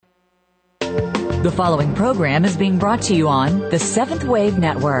The following program is being brought to you on the Seventh Wave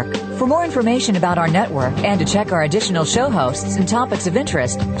Network. For more information about our network and to check our additional show hosts and topics of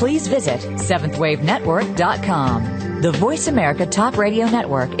interest, please visit seventhwavenetwork.com. The Voice America Talk Radio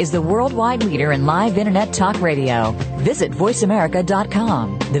Network is the worldwide leader in live Internet talk radio. Visit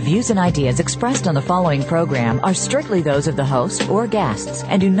voiceamerica.com. The views and ideas expressed on the following program are strictly those of the host or guests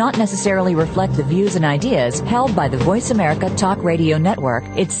and do not necessarily reflect the views and ideas held by the Voice America Talk Radio Network,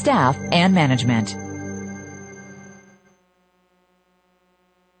 its staff, and management.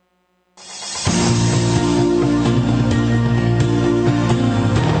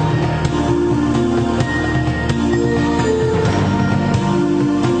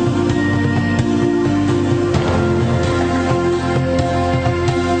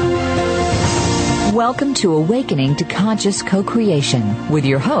 Welcome to Awakening to Conscious Co-Creation with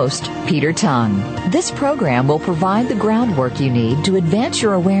your host, Peter Tongue. This program will provide the groundwork you need to advance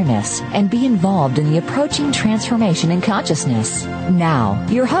your awareness and be involved in the approaching transformation in consciousness. Now,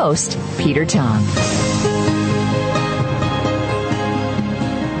 your host, Peter Tongue.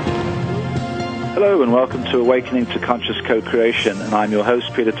 Hello and welcome to Awakening to Conscious Co-Creation, and I'm your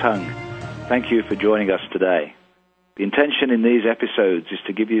host, Peter Tongue. Thank you for joining us today. The intention in these episodes is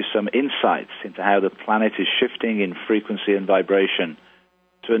to give you some insights into how the planet is shifting in frequency and vibration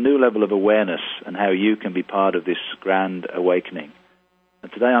to a new level of awareness and how you can be part of this grand awakening.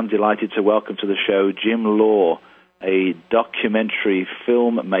 And today I'm delighted to welcome to the show Jim Law, a documentary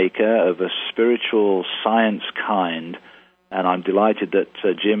filmmaker of a spiritual science kind, and I'm delighted that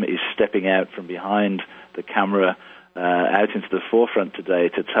Jim is stepping out from behind the camera out into the forefront today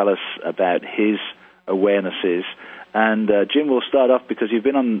to tell us about his awarenesses. And Jim will start off because you've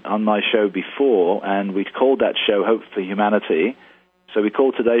been on my show before, and we called that show Hope for Humanity. So we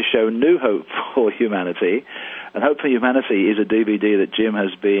call today's show New Hope for Humanity. And Hope for Humanity is a DVD that Jim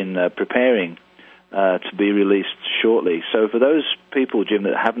has been preparing to be released shortly. So for those people, Jim,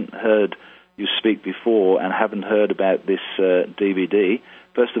 that haven't heard you speak before and haven't heard about this DVD,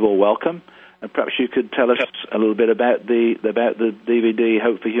 first of all, welcome. And perhaps you could tell us a little bit about the DVD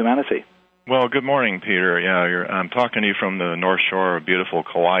Hope for Humanity. Well, good morning, Peter. Yeah, I'm talking to you from the North Shore of beautiful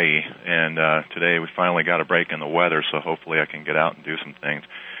Kauai, and today we finally got a break in the weather, so hopefully I can get out and do some things.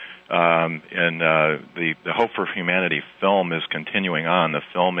 The Hope for Humanity film is continuing on, the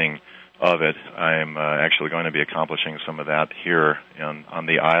filming of it. I'm actually going to be accomplishing some of that here on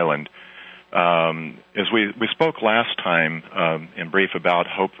the island. As we spoke last time in brief about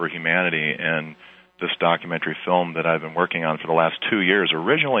Hope for Humanity and this documentary film that I've been working on for the last 2 years.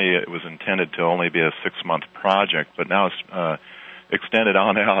 Originally, it was intended to only be a 6-month project, but now it's extended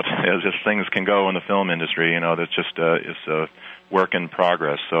on out as if things can go in the film industry. You know, that's just it's a work in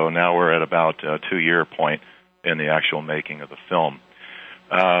progress. So now we're at about a 2-year point in the actual making of the film.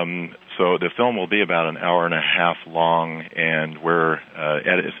 So the film will be about an hour and a half long, and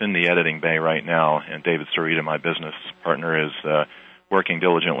it's in the editing bay right now. And David Sarita, my business partner, is working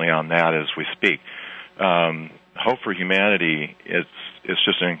diligently on that as we speak. Hope for Humanity, it's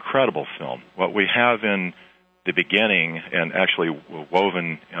just an incredible film. What we have in the beginning and actually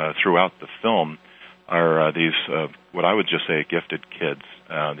woven throughout the film are these, what I would just say, gifted kids.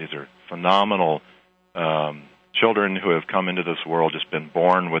 These are phenomenal children who have come into this world, just been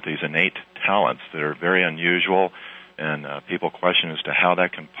born with these innate talents that are very unusual, and people question as to how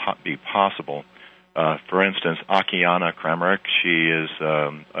that can be possible. For instance, Akiana Kramaric, she is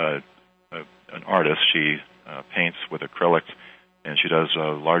an artist. She paints with acrylic, and she does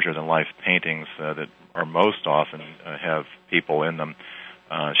larger-than-life paintings that are most often have people in them.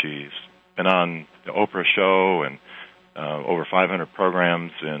 She's been on the Oprah show and over 500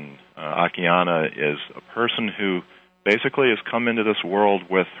 programs, and Akiana is a person who basically has come into this world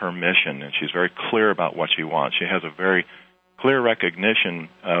with her mission, and she's very clear about what she wants. She has a very clear recognition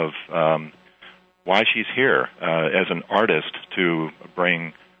of why she's here as an artist to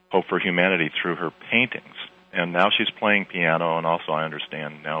bring Hope for Humanity through her paintings. And now she's playing piano, and also I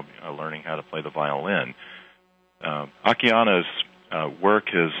understand now learning how to play the violin. Akiana's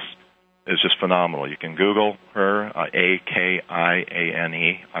work is just phenomenal. You can Google her,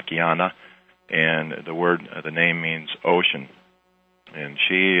 Akiane, Akiana, and the name means ocean. And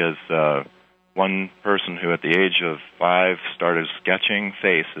she is one person who at the age of 5 started sketching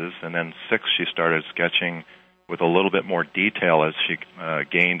faces, and then 6 she started sketching with a little bit more detail as she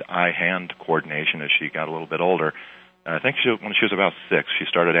gained eye-hand coordination as she got a little bit older. I think when she was about 6, she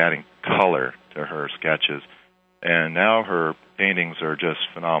started adding color to her sketches, and now her paintings are just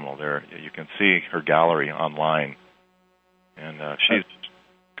phenomenal. You can see her gallery online, and she's...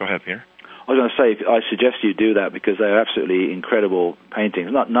 Go ahead, Peter. I was going to say, I suggest you do that because they're absolutely incredible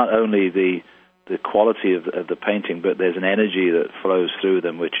paintings. Not only the the quality of the painting, but there's an energy that flows through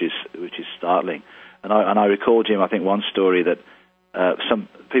them, which is startling. And I recall, Jim, I think one story that some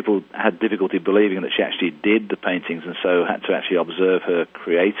people had difficulty believing that she actually did the paintings, and so had to actually observe her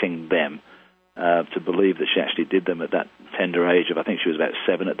creating them to believe that she actually did them at that tender age of, I think she was about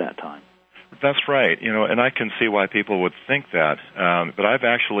 7 at that time. That's right, and I can see why people would think that. But I've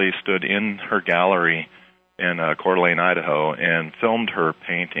actually stood in her gallery in Coeur d'Alene, Idaho, and filmed her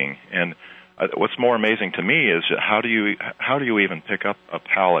painting. And what's more amazing to me is how do you even pick up a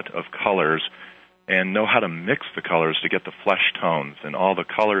palette of colors and know how to mix the colors to get the flesh tones and all the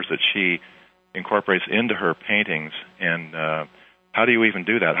colors that she incorporates into her paintings. And how do you even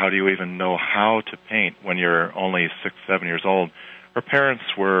do that? How do you even know how to paint when you're only 6, 7 years old? Her parents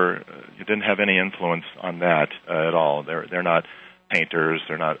didn't have any influence on that at all. They're not painters.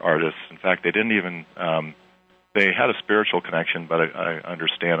 They're not artists. In fact, they didn't even. They had a spiritual connection, but I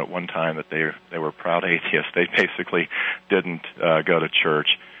understand at one time that they were proud atheists. They basically didn't go to church,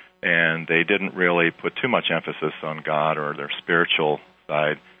 and they didn't really put too much emphasis on God or their spiritual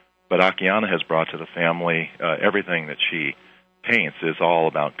side. But Akiane has brought to the family everything that she paints is all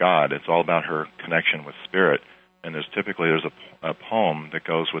about God. It's all about her connection with spirit. And there's a poem that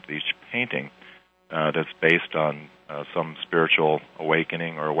goes with each painting that's based on some spiritual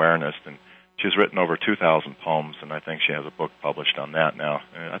awakening or awareness. And she's written over 2,000 poems, and I think she has a book published on that now.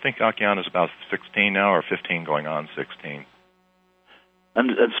 And I think Akiane is about 16 now, or 15 going on 16.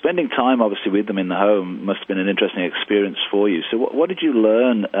 And spending time, obviously, with them in the home must have been an interesting experience for you. So what did you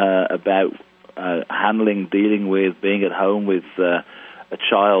learn about dealing with, being at home with a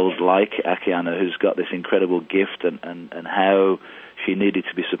child like Akiane who's got this incredible gift, and how she needed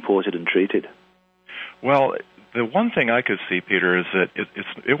to be supported and treated? Well, the one thing I could see, Peter, is that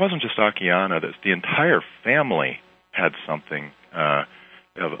it wasn't just Akiane. That the entire family had something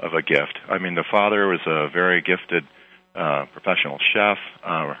of a gift. I mean, the father was a very gifted professional chef.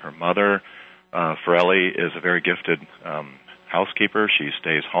 Her mother, Forelli, is a very gifted housekeeper. She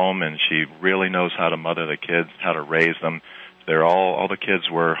stays home, and she really knows how to mother the kids, how to raise them. All the kids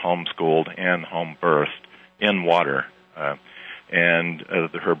were homeschooled and home birthed in water. And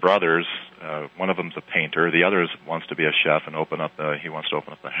her brothers, one of them's a painter, the other wants to be a chef and he wants to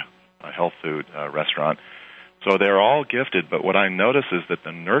open up a health food restaurant. So they're all gifted, but what I notice is that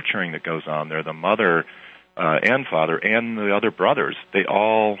the nurturing that goes on there, the mother and father and the other brothers, they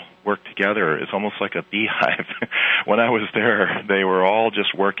all work together. It's almost like a beehive. When I was there, they were all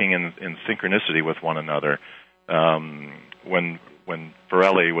just working in synchronicity with one another. When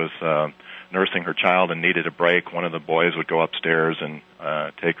Forelli was nursing her child and needed a break, one of the boys would go upstairs and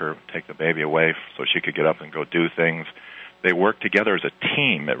take the baby away so she could get up and go do things. They worked together as a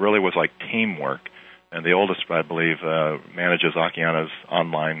team. It really was like teamwork. And the oldest, I believe, manages Akiane's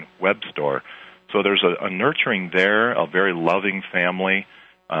online web store. So there's a nurturing there, a very loving family.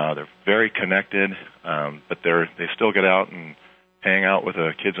 They're very connected, but they still get out and hang out with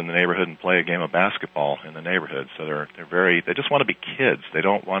the kids in the neighborhood and play a game of basketball in the neighborhood. So they just want to be kids. They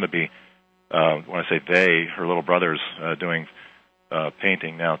don't want to be, when I say they, her little brother's doing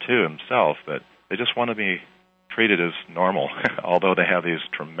painting now too himself, but they just want to be treated as normal, although they have these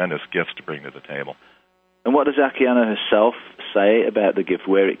tremendous gifts to bring to the table. And what does Akiane herself say about the gift,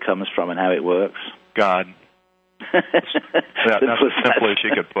 where it comes from and how it works? God. That's as simple as she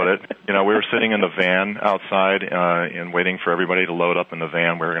could put it. We were sitting in the van outside and waiting for everybody to load up in the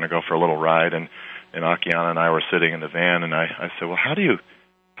van. We were going to go for a little ride, and Akiane and I were sitting in the van, and I said, well, how do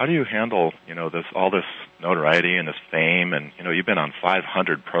you handle all this notoriety and this fame, and you've been on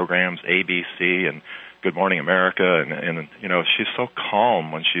 500 programs, ABC and Good Morning America, and she's so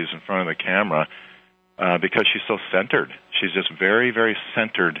calm when she's in front of the camera. Because she's so centered. She's just very, very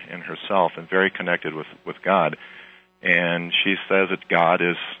centered in herself and very connected with God. And she says that God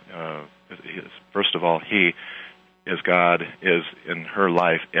is first of all, God is in her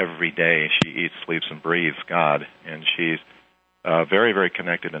life every day. She eats, sleeps, and breathes God. And she's very, very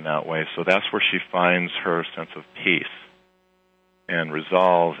connected in that way. So that's where she finds her sense of peace and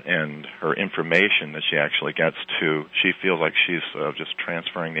resolve, and her information that she actually gets to. She feels like she's just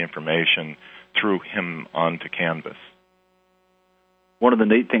transferring the information through him onto canvas. One of the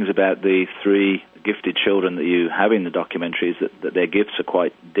neat things about the 3 gifted children that you have in the documentary is that their gifts are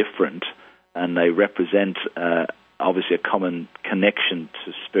quite different, and they represent obviously a common connection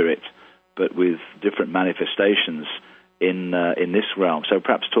to spirit, but with different manifestations in this realm. So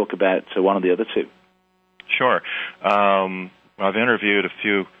perhaps talk about one of the other 2. Sure. I've interviewed a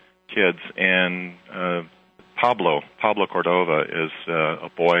few kids, and Pablo Cordova is a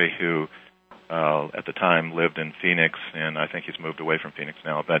boy who at the time lived in Phoenix, and I think he's moved away from Phoenix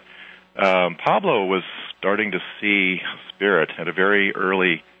now, but Pablo was starting to see spirit at a very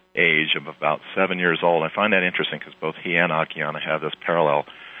early age of about 7 years old. I find that interesting because both he and Akiane have this parallel.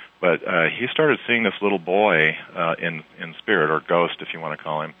 But he started seeing this little boy in spirit, or ghost, if you want to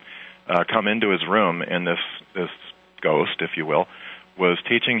call him, come into his room, and this ghost, if you will, was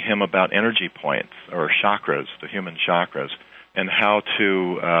teaching him about energy points, or chakras, the human chakras, and how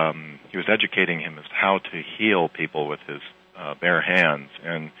to, he was educating him as how to heal people with his bare hands,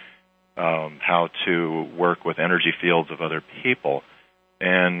 and how to work with energy fields of other people.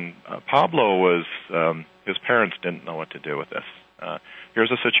 And Pablo was, his parents didn't know what to do with this.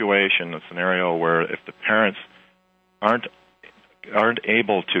 Here's a situation, a scenario where if the parents aren't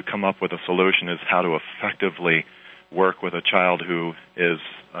able to come up with a solution as how to effectively work with a child who is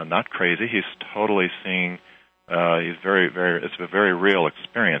not crazy, he's totally seeing, it's a very real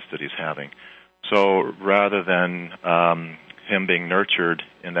experience that he's having. So rather than him being nurtured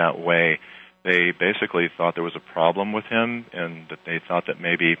in that way, they basically thought there was a problem with him, and that they thought that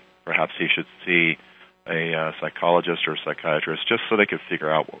maybe perhaps he should see a psychologist or a psychiatrist just so they could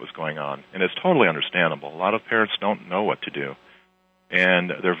figure out what was going on. And it's totally understandable. A lot of parents don't know what to do,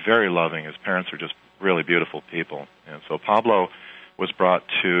 and they're very loving. His parents are just really beautiful people. And so Pablo was brought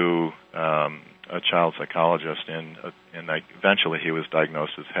to a child psychologist, and eventually he was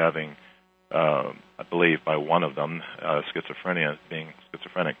diagnosed as having, I believe by one of them, schizophrenia, being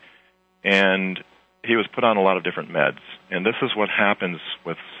schizophrenic. And he was put on a lot of different meds. And this is what happens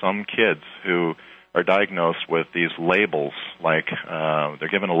with some kids who are diagnosed with these labels, like they're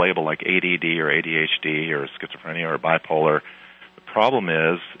given a label like ADD or ADHD or schizophrenia or bipolar. The problem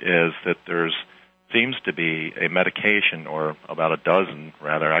is that there's seems to be a medication, or about a dozen,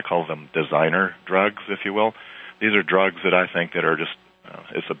 rather, I call them designer drugs, if you will. These are drugs that I think that are just,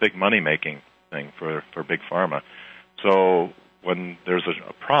 it's a big money-making thing for Big Pharma. So when there's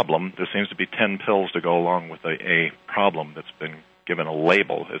a problem, there seems to be 10 pills to go along with a problem that's been given a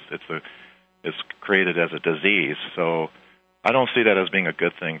label. It's created as a disease. So I don't see that as being a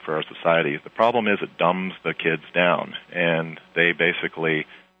good thing for our society. The problem is it dumbs the kids down, and they basically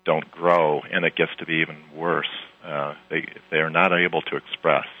don't grow, and it gets to be even worse. They are not able to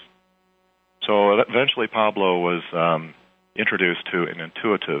express. So eventually Pablo was introduced to an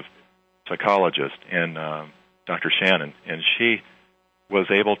intuitive psychologist in Dr. Shannon, and she was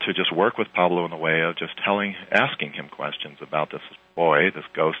able to just work with Pablo in the way of just asking him questions about this boy, this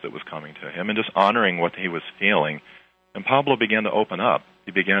ghost that was coming to him, and just honoring what he was feeling. And Pablo began to open up.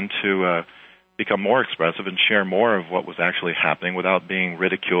 He began to become more expressive and share more of what was actually happening without being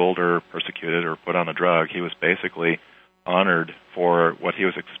ridiculed or persecuted or put on a drug. He was basically honored for what he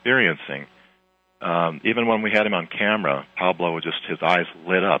was experiencing. Even when we had him on camera, Pablo was just, his eyes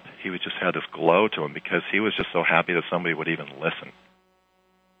lit up. He just had this glow to him because he was just so happy that somebody would even listen.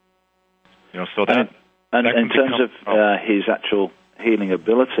 So that... And in terms of his actual healing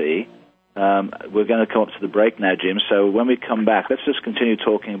ability, we're going to come up to the break now, Jim. So when we come back, let's just continue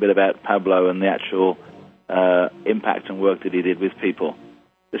talking a bit about Pablo and the actual impact and work that he did with people.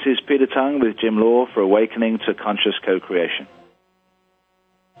 This is Peter Tung with Jim Law for Awakening to Conscious Co-Creation.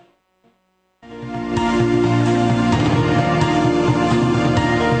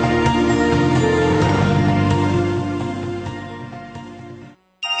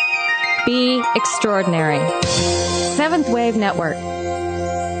 Be extraordinary. Seventh Wave Network.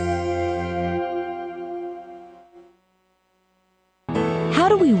 How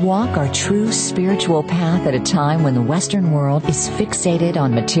do we walk our true spiritual path at a time when the Western world is fixated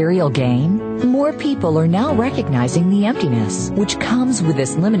on material gain? More people are now recognizing the emptiness which comes with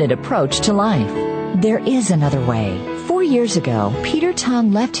this limited approach to life. There is another way. 4 years ago, Peter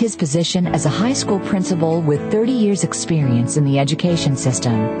Tung left his position as a high school principal with 30 years' experience in the education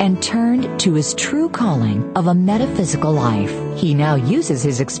system and turned to his true calling of a metaphysical life. He now uses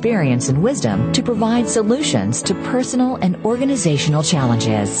his experience and wisdom to provide solutions to personal and organizational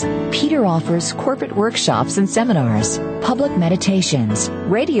challenges. Peter offers corporate workshops and seminars, public meditations,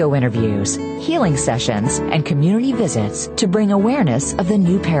 radio interviews, healing sessions, and community visits to bring awareness of the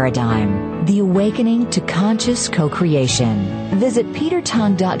new paradigm, the awakening to conscious co-creation. Visit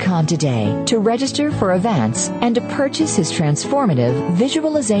petertung.com today to register for events and to purchase his transformative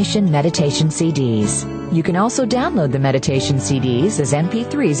visualization meditation CDs. You can also download the meditation CDs as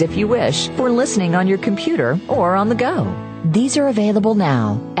MP3s if you wish for listening on your computer or on the go. These are available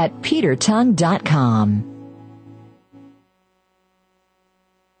now at petertung.com.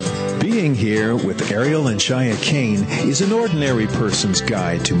 Being Here with Ariel and Shia Kane is an ordinary person's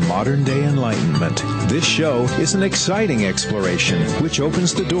guide to modern-day enlightenment. This show is an exciting exploration which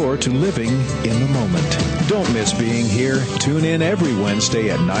opens the door to living in the moment. Don't miss Being Here. Tune in every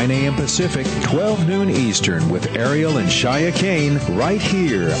Wednesday at 9 a.m. Pacific, 12 noon Eastern with Ariel and Shia Kane right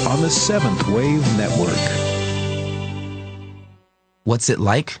here on the Seventh Wave Network. What's it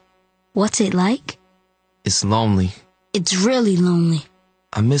like? What's it like? It's lonely. It's really lonely.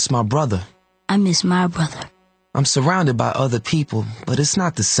 I miss my brother. I miss my brother. I'm surrounded by other people, but it's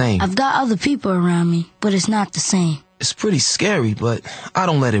not the same. I've got other people around me, but it's not the same. It's pretty scary, but I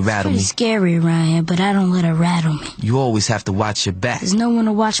don't let it rattle me. It's pretty scary around here, but I don't let it rattle me. You always have to watch your back. There's no one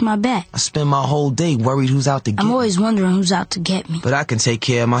to watch my back. I spend my whole day worried who's out to get me. I'm always wondering who's out to get me. But I can take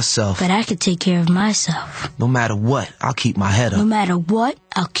care of myself. But I can take care of myself. No matter what, I'll keep my head up. No matter what,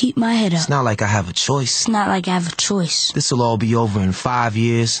 I'll keep my head up. It's not like I have a choice. It's not like I have a choice. This'll all be over in 5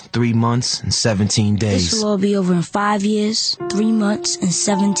 years, 3 months, and 17 days. This'll all be over in 5 years, 3 months, and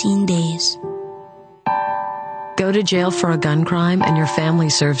 17 days. Go to jail for a gun crime and your family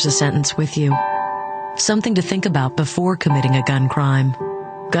serves a sentence with you. Something to think about before committing a gun crime.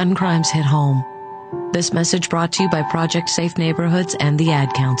 Gun crimes hit home. This message brought to you by Project Safe Neighborhoods and the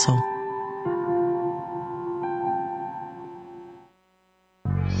Ad Council.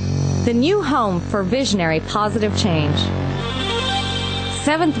 The new home for visionary positive change.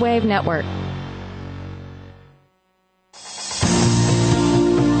 Seventh Wave Network.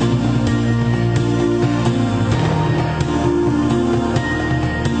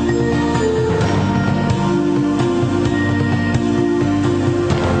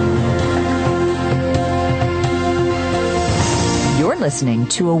 Listening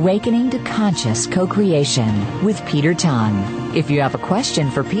to Awakening to Conscious Co-Creation with Peter Tongue. If you have a question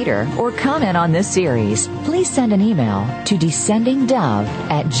for Peter or comment on this series, please send an email to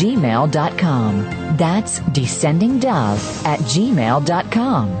descendingdove@gmail.com. That's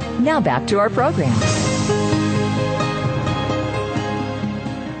descendingdove@gmail.com. Now back to our program.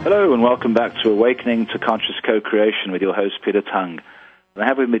 Hello and welcome back to Awakening to Conscious Co-Creation with your host Peter Tongue. I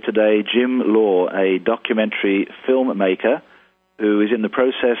have with me today Jim Law, a documentary filmmaker who is in the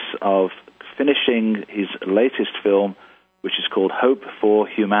process of finishing his latest film, which is called Hope for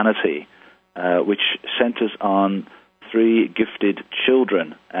Humanity, which centers on 3 gifted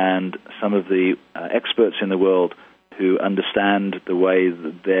children and some of the experts in the world who understand the way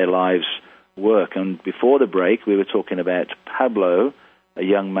that their lives work. And before the break, we were talking about Pablo, a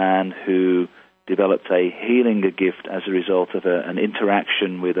young man who developed a healing gift as a result of an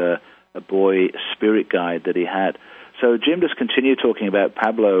interaction with a boy spirit guide that he had. So, Jim, just continue talking about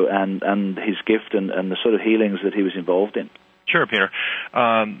Pablo and his gift and the sort of healings that he was involved in. Sure, Peter.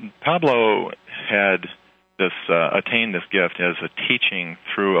 Pablo had attained this gift as a teaching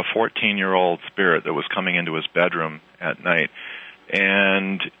through a 14-year-old spirit that was coming into his bedroom at night.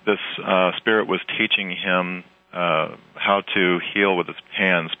 And this spirit was teaching him how to heal with his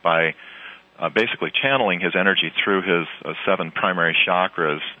hands by basically channeling his energy through his 7 primary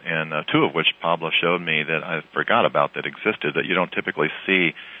chakras, and 2 of which Pablo showed me that I forgot about that existed, that you don't typically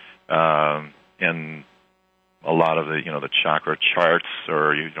see in a lot of the chakra charts,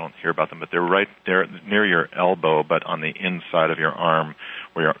 or you don't hear about them, but they're right there near your elbow, but on the inside of your arm,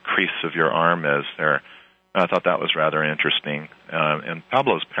 where your crease of your arm is there. And I thought that was rather interesting. And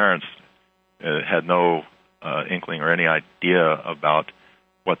Pablo's parents had no inkling or any idea about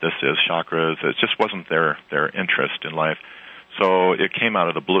what this is, chakras. It just wasn't their interest in life. So it came out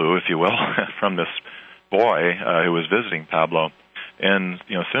of the blue, if you will, from this boy who was visiting Pablo. And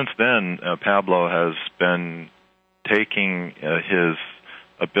since then, Pablo has been taking his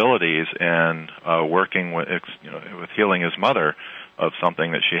abilities and working with healing his mother of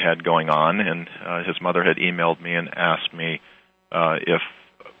something that she had going on. And his mother had emailed me and asked me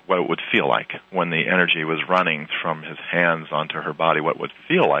what it would feel like when the energy was running from his hands onto her body, what it would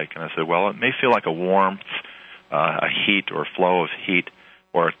feel like. And I said, well, it may feel like a warmth, a heat or flow of heat,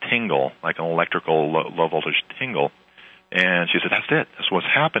 or a tingle, like an electrical low-voltage tingle. And she said, that's it. That's what's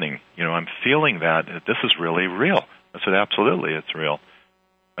happening. I'm feeling that. This is really real. I said, absolutely, it's real.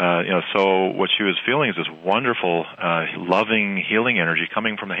 So what she was feeling is this wonderful, loving, healing energy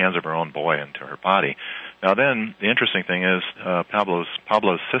coming from the hands of her own boy into her body. Now then, the interesting thing is Pablo's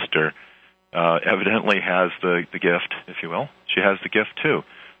sister evidently has the gift, if you will. She has the gift too.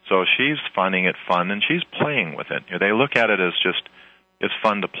 So she's finding it fun, and she's playing with it. They look at it as just, it's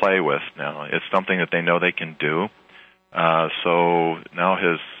fun to play with now. It's something that they know they can do. So now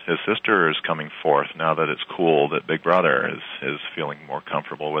his sister is coming forth, now that it's cool, that Big Brother is feeling more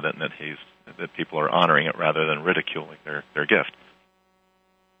comfortable with it, and that people are honoring it rather than ridiculing their gift.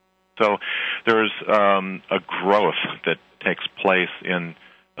 So there's a growth that takes place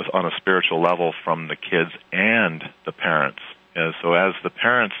on a spiritual level from the kids and the parents. And so as the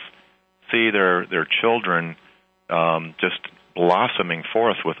parents see their children just blossoming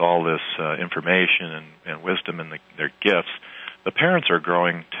forth with all this information and wisdom and their gifts, the parents are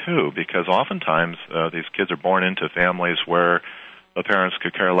growing too, because oftentimes these kids are born into families where the parents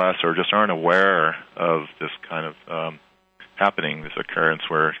could care less or just aren't aware of this kind of happening, this occurrence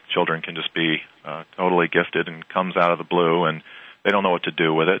where children can just be totally gifted and comes out of the blue, and they don't know what to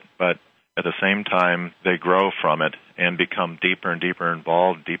do with it. But at the same time, they grow from it and become deeper and deeper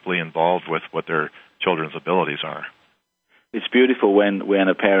involved, deeply involved with what their children's abilities are. It's beautiful when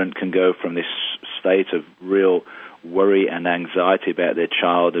a parent can go from this state of real worry and anxiety about their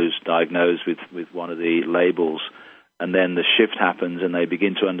child who's diagnosed with one of the labels, and then the shift happens and they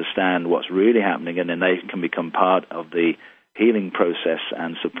begin to understand what's really happening, and then they can become part of the healing process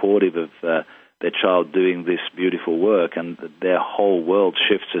and supportive of their child doing this beautiful work, and their whole world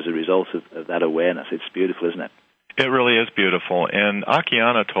shifts as a result of that awareness. It's beautiful, isn't it? It really is beautiful. And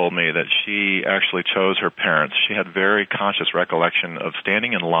Akiana told me that she actually chose her parents. She had very conscious recollection of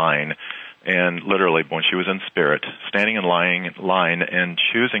standing in line, and literally when she was in spirit, standing in line and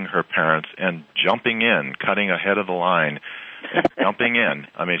choosing her parents and jumping in, cutting ahead of the line, and jumping in.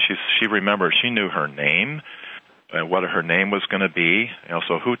 I mean, she remembered, she knew her name, what her name was going to be.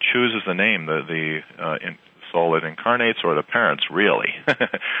 So who chooses the name, the soul that incarnates or the parents, really?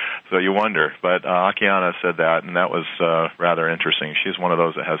 So you wonder. But Akiana said that, and that was rather interesting. She's one of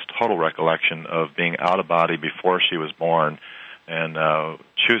those that has total recollection of being out of body before she was born and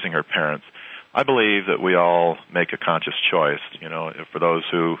choosing her parents. I believe that we all make a conscious choice. For those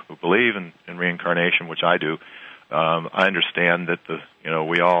who believe in reincarnation, which I do, I understand that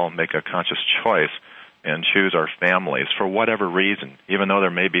we all make a conscious choice and choose our families for whatever reason, even though there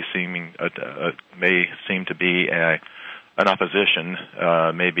may seem to be an opposition.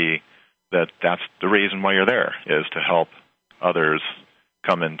 Maybe that's the reason why you're there, is to help others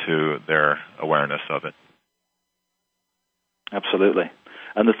come into their awareness of it. Absolutely.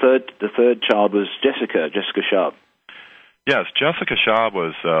 And the third child was Jessica Schaub. Yes, Jessica Schaub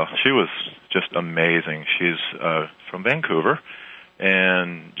was just amazing. She's from Vancouver.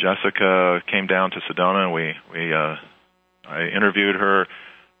 And Jessica came down to Sedona, and I interviewed her.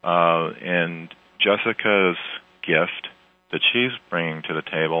 And Jessica's gift that she's bringing to the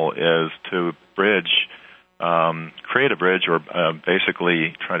table is to create a bridge, or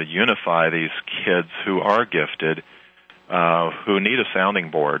basically try to unify these kids who are gifted, who need a sounding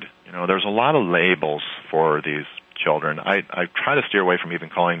board. There's a lot of labels for these children. I try to steer away from even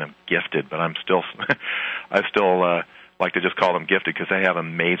calling them gifted, but I still like to just call them gifted because they have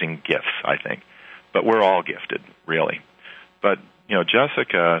amazing gifts, I think. But we're all gifted, really. But,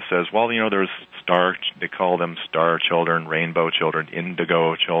 Jessica says, well, there's they call them star children, rainbow children,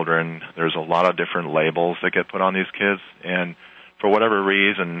 indigo children. There's a lot of different labels that get put on these kids. And for whatever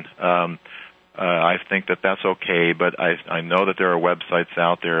reason, I think that that's okay. But I know that there are websites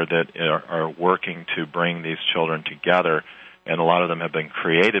out there that are working to bring these children together. And a lot of them have been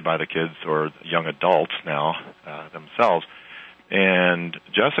created by the kids or young adults now themselves. And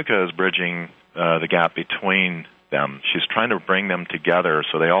Jessica is bridging the gap between them. She's trying to bring them together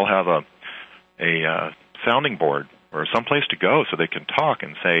so they all have a sounding board or someplace to go so they can talk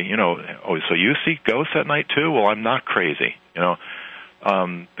and say, oh, so you see ghosts at night too? Well, I'm not crazy.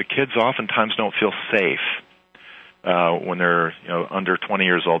 The kids oftentimes don't feel safe when they're under 20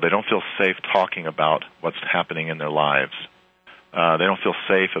 years old. They don't feel safe talking about what's happening in their lives. They don't feel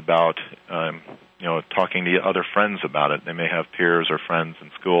safe about, talking to other friends about it. They may have peers or friends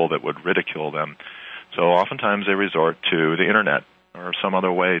in school that would ridicule them. So oftentimes they resort to the Internet or some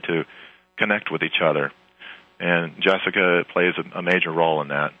other way to connect with each other. And Jessica plays a major role in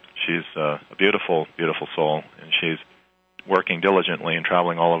that. She's a beautiful, beautiful soul, and she's working diligently and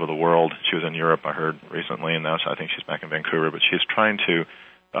traveling all over the world. She was in Europe, I heard, recently, and now I think she's back in Vancouver. But she's trying to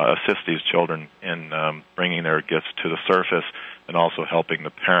assist these children in bringing their gifts to the surface and also helping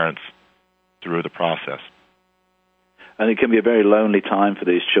the parents through the process. And it can be a very lonely time for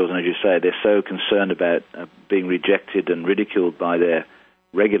these children, as you say. They're so concerned about being rejected and ridiculed by their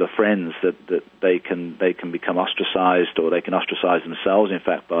regular friends that they can become ostracized, or they can ostracize themselves, in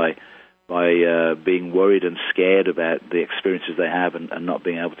fact, by being worried and scared about the experiences they have and not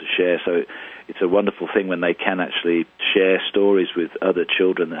being able to share. So it's a wonderful thing when they can actually share stories with other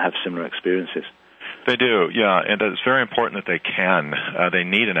children that have similar experiences. They do, yeah, and it's very important that they can. They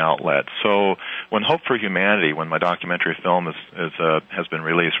need an outlet. So when Hope for Humanity, when my documentary film has been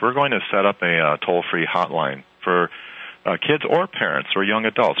released, we're going to set up a toll-free hotline for kids or parents or young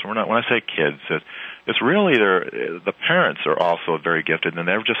adults. When I say kids, it's really the parents are also very gifted, and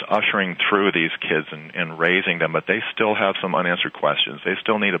they're just ushering through these kids and raising them, but they still have some unanswered questions. They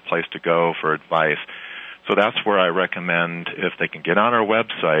still need a place to go for advice. So that's where I recommend, if they can get on our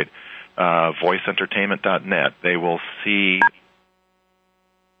website, voiceentertainment.net, they will see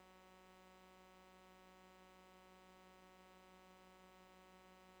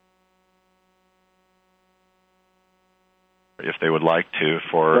if they would like to.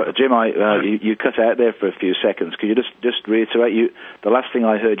 For Jim, you cut out there for a few seconds. Could you just reiterate? The last thing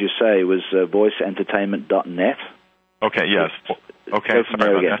I heard you say was voiceentertainment.net. Okay. Yes. Okay.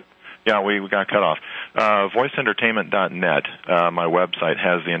 Sorry about that. Yeah, we got cut off. Voiceentertainment.net, my website,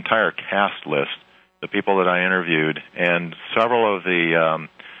 has the entire cast list, the people that I interviewed, and several of the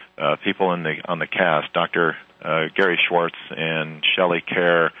people on the cast, Dr. Gary Schwartz and Shelley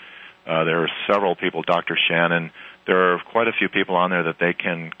Kerr. There are several people, Dr. Shannon. There are quite a few people on there that they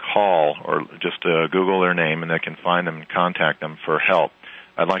can call or just Google their name, and they can find them and contact them for help.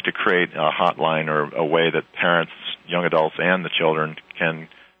 I'd like to create a hotline or a way that parents, young adults, and the children can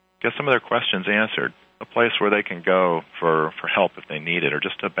get some of their questions answered, a place where they can go for help if they need it, or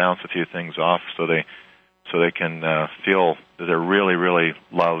just to bounce a few things off so they can feel that they're really, really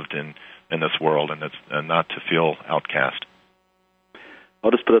loved in this world and not to feel outcast. I'll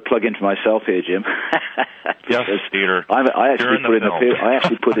just put a plug in for myself here, Jim. Yes, Peter. I actually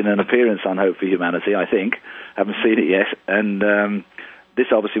put in an appearance on Hope for Humanity, I think. Haven't seen it yet. And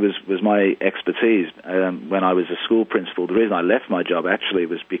this obviously was my expertise when I was a school principal. The reason I left my job actually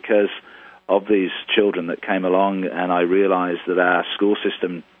was because of these children that came along, and I realized that our school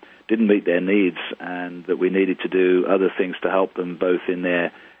system didn't meet their needs and that we needed to do other things to help them both in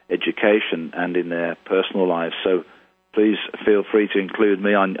their education and in their personal lives. So please feel free to include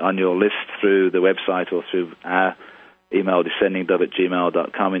me on your list through the website or through our email,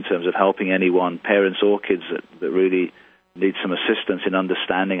 descendingdove@gmail.com, in terms of helping anyone, parents or kids, that really need some assistance in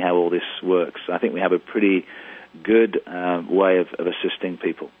understanding how all this works. I think we have a pretty good way of assisting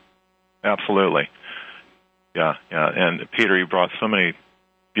people. Absolutely. Yeah. And Peter, you brought so many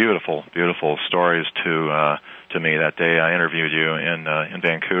beautiful, beautiful stories to me that day I interviewed you in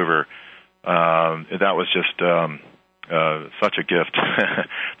Vancouver. That was just such a gift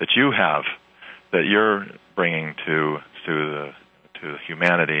that you have, that you're bringing to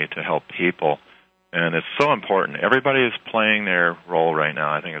humanity to help people. And it's so important. Everybody is playing their role right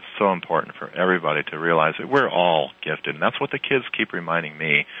now. I think it's so important for everybody to realize that we're all gifted. And that's what the kids keep reminding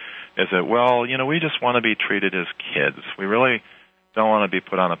me, is that, we just want to be treated as kids. We really don't want to be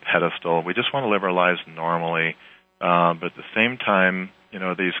put on a pedestal. We just want to live our lives normally. But at the same time,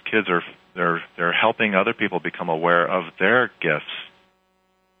 these kids they're helping other people become aware of their gifts.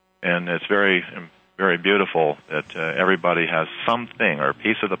 And it's very, very beautiful that everybody has something or a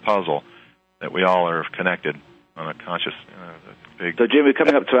piece of the puzzle, that we all are connected on a conscious, big... So, Jim, we're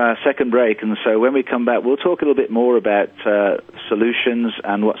coming up to our second break, and so when we come back, we'll talk a little bit more about solutions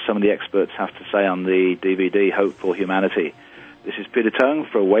and what some of the experts have to say on the DVD, Hope for Humanity. This is Peter Tung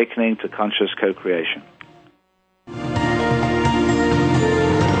for Awakening to Conscious Co-Creation.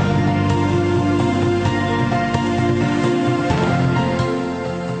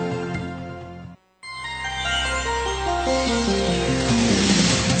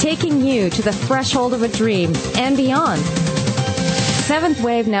 Taking you to the threshold of a dream and beyond. Seventh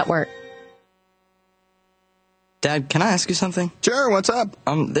Wave Network. Dad, can I ask you something? Sure, what's up?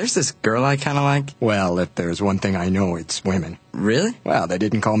 There's this girl I kind of like. Well, if there's one thing I know, it's women. Really? Well, they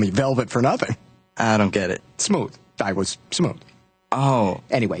didn't call me Velvet for nothing. I don't get it. Smooth. I was smooth. Oh.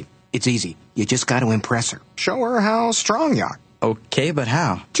 Anyway, it's easy. You just got to impress her. Show her how strong you are. Okay, but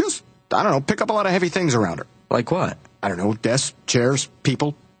how? Just, pick up a lot of heavy things around her. Like what? I don't know, desks, chairs,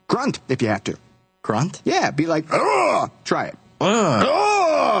 people. Grunt, if you have to. Grunt? Yeah, be like, ugh! Try it.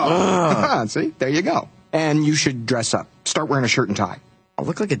 Ugh! See, there you go. And you should dress up. Start wearing a shirt and tie. I'll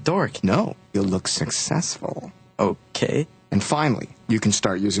look like a dork. No, you'll look successful. Okay. And finally, you can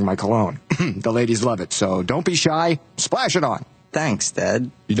start using my cologne. The ladies love it, so don't be shy. Splash it on. Thanks,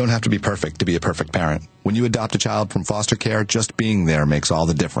 Dad. You don't have to be perfect to be a perfect parent. When you adopt a child from foster care, just being there makes all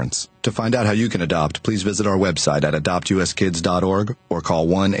the difference. To find out how you can adopt, please visit our website at adoptuskids.org or call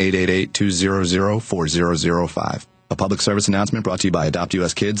 1-888-200-4005. A public service announcement brought to you by Adopt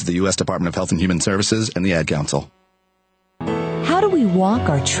U.S. Kids, the U.S. Department of Health and Human Services, and the Ad Council. How do we walk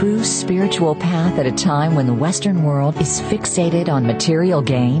our true spiritual path at a time when the Western world is fixated on material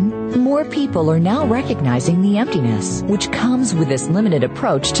gain? More people are now recognizing the emptiness which comes with this limited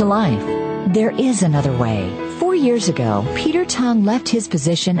approach to life. There is another way. For years ago, Peter Tung left his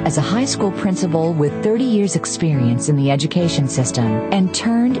position as a high school principal with 30 years' experience in the education system and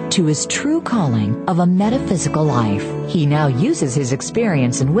turned to his true calling of a metaphysical life. He now uses his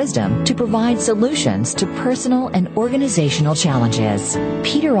experience and wisdom to provide solutions to personal and organizational challenges.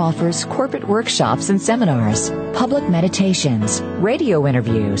 Peter offers corporate workshops and seminars, public meditations, radio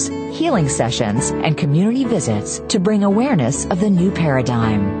interviews, healing sessions, and community visits to bring awareness of the new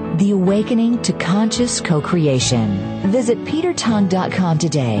paradigm, the awakening to conscious co-creation. Visit petertung.com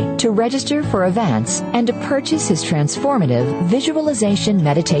today to register for events and to purchase his transformative visualization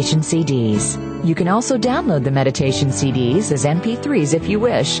meditation CDs. You can also download the meditation CDs as MP3s if you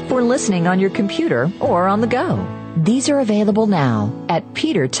wish for listening on your computer or on the go. These are available now at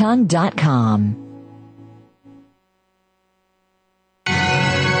petertung.com.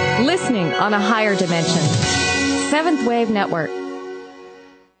 Listening on a higher dimension. Seventh Wave Network.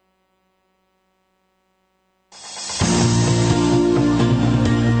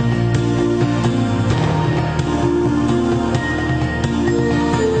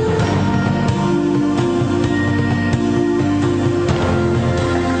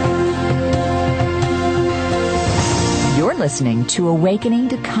 You're listening to Awakening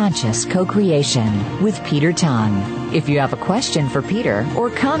to Conscious Co-Creation with Peter Tung. If you have a question for Peter or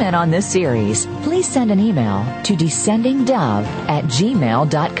comment on this series, please send an email to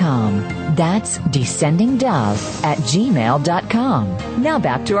descendingdove@gmail.com. That's descendingdove@gmail.com. Now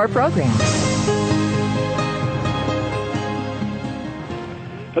back to our program.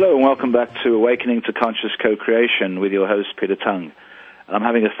 Hello and welcome back to Awakening to Conscious Co-Creation with your host, Peter Tung. And I'm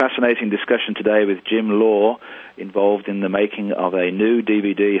having a fascinating discussion today with Jim Law, involved in the making of a new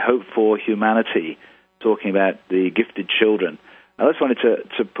DVD, Hope for Humanity, talking about the gifted children. I just wanted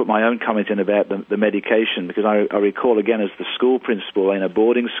to put my own comment in about the medication, because I recall, again, as the school principal in a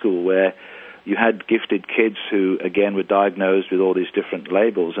boarding school where you had gifted kids who, again, were diagnosed with all these different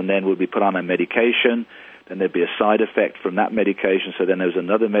labels and then would be put on a medication, then there'd be a side effect from that medication, so then there was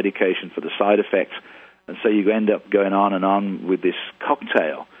another medication for the side effect, and so you end up going on and on with this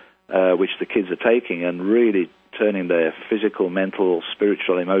cocktail, which the kids are taking, and really turning their physical, mental,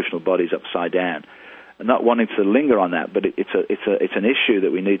 spiritual, emotional bodies upside down. And not wanting to linger on that, but it's an issue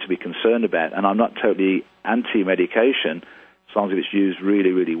that we need to be concerned about. And I'm not totally anti-medication, as long as it's used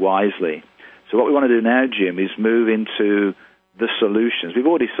really, really wisely. So what we want to do now, Jim, is move into the solutions. We've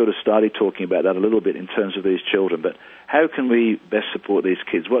already sort of started talking about that a little bit in terms of these children, but how can we best support these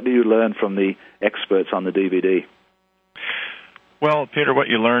kids? What do you learn from the experts on the DVD? Well, Peter, what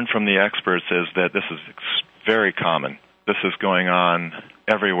you learn from the experts is that this is very common. This is going on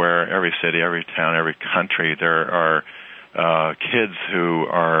everywhere, every city, every town, every country. There are kids who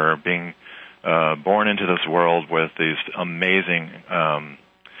are being born into this world with these amazing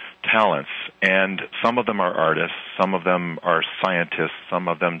talents, and some of them are artists, some of them are scientists, some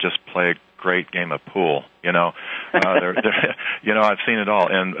of them just play a great game of pool. They're I've seen it all,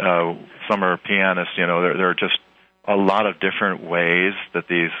 and some are pianists. There are just a lot of different ways that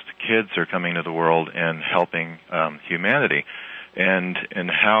these kids are coming to the world and helping humanity, and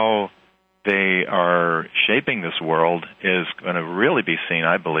how they are shaping this world is going to really be seen,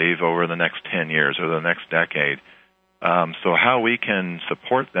 I believe, over the next 10 years or the next decade. So how we can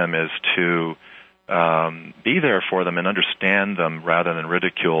support them is to be there for them and understand them rather than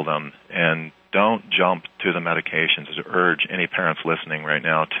ridicule them, and don't jump to the medications. I urge any parents listening right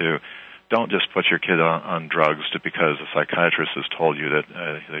now to don't just put your kid on drugs because a psychiatrist has told you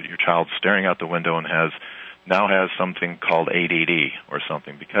that your child's staring out the window and now has something called ADD or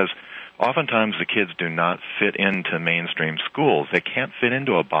something, because oftentimes the kids do not fit into mainstream schools. They can't fit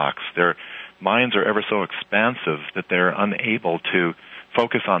into a box. Their minds are ever so expansive that they're unable to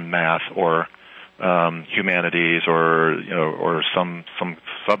focus on math or humanities or some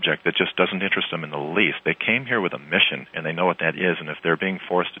subject that just doesn't interest them in the least. They came here with a mission, and they know what that is, and if they're being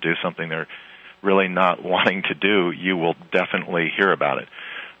forced to do something they're really not wanting to do, you will definitely hear about it,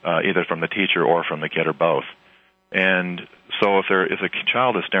 either from the teacher or from the kid or both. And so if a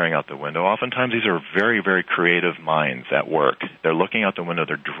child is staring out the window, oftentimes these are very, very creative minds at work. They're looking out the window,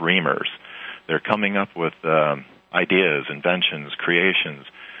 they're dreamers. They're coming up with ideas, inventions, creations,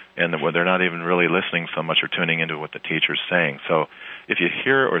 and they're not even really listening so much or tuning into what the teacher's saying. So if you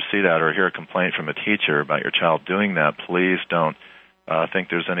hear or see that or hear a complaint from a teacher about your child doing that, please don't think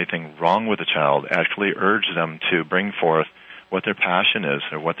there's anything wrong with the child. Actually urge them to bring forth what their passion is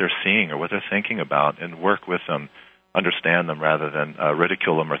or what they're seeing or what they're thinking about, and work with them, understand them rather than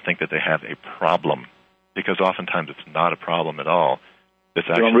ridicule them or think that they have a problem, because oftentimes it's not a problem at all.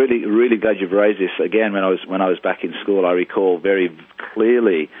 So I'm really, really glad you've raised this. Again, when I was back in school, I recall very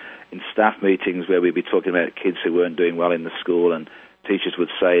clearly in staff meetings where we'd be talking about kids who weren't doing well in the school, and teachers would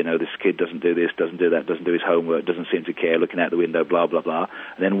say, this kid doesn't do this, doesn't do that, doesn't do his homework, doesn't seem to care, looking out the window, blah, blah, blah.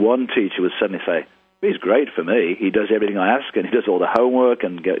 And then one teacher would suddenly say, he's great for me. He does everything I ask, and he does all the homework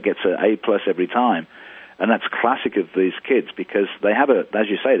and gets an A+ every time. And that's classic of these kids, because they have as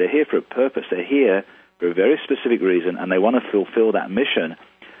you say, they're here for a purpose. They're here for a very specific reason, and they want to fulfill that mission.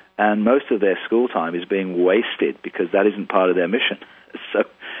 And most of their school time is being wasted because that isn't part of their mission. So,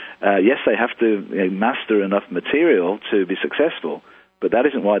 yes, they have to master enough material to be successful, but that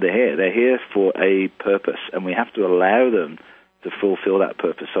isn't why they're here. They're here for a purpose, and we have to allow them to fulfill that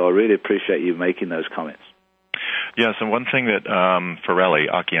purpose. So I really appreciate you making those comments. Yes, and one thing that Farrelly,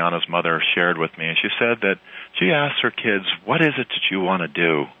 Akiana's mother, shared with me, and she said that she asked her kids, what is it that you want to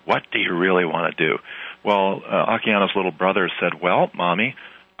do? What do you really want to do? Well, Akiana's little brother said, well, Mommy,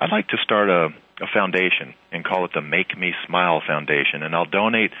 I'd like to start a foundation and call it the Make Me Smile Foundation, and I'll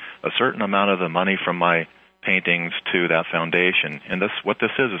donate a certain amount of the money from my paintings to that foundation. And what this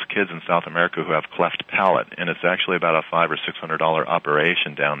is kids in South America who have cleft palate, and it's actually about a $500 or $600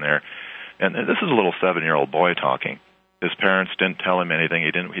 operation down there. And this is a little 7-year-old boy talking. His parents didn't tell him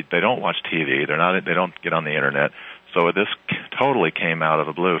anything. They don't watch TV. They don't get on the internet. So this totally came out of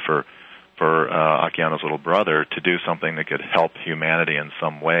the blue for Akiana's little brother to do something that could help humanity in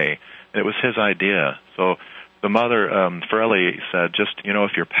some way. It was his idea. So the mother, Farrelly, said, just,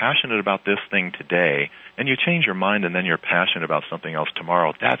 if you're passionate about this thing today and you change your mind and then you're passionate about something else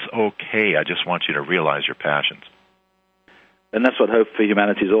tomorrow, that's okay. I just want you to realize your passions. And that's what Hope for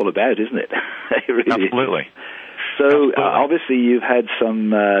Humanity is all about, isn't it? It really Absolutely. Is. So obviously you've had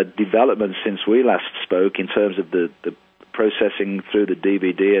some developments since we last spoke in terms of the processing through the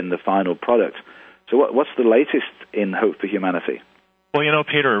DVD and the final product. So what's the latest in Hope for Humanity? Well,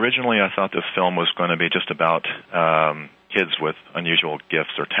 Peter, originally I thought this film was going to be just about kids with unusual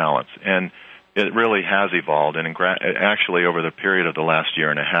gifts or talents. And it really has evolved. And actually, over the period of the last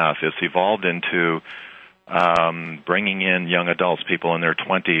year and a half, it's evolved into bringing in young adults, people in their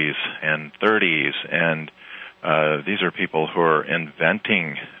 20s and 30s. And these are people who are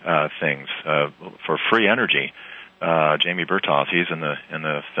inventing things for free energy. Jamie Berthoff, he's in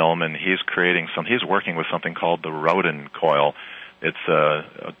the film, and he's working with something called the Rodin coil. It's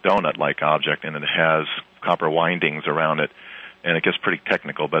a donut-like object, and it has copper windings around it, and it gets pretty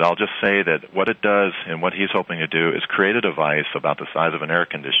technical. But I'll just say that what it does and what he's hoping to do is create a device about the size of an air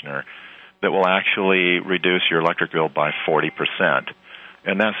conditioner that will actually reduce your electric bill by 40%.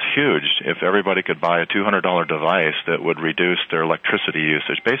 And that's huge. If everybody could buy a $200 device that would reduce their electricity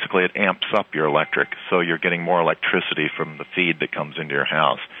usage, basically it amps up your electric, so you're getting more electricity from the feed that comes into your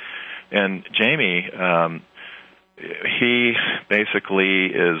house. And Jamie, he basically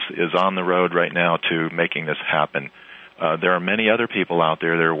is on the road right now to making this happen. There are many other people out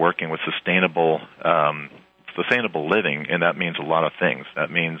there that are working with sustainable living, and that means a lot of things.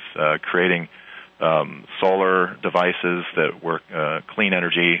 That means creating solar devices that work clean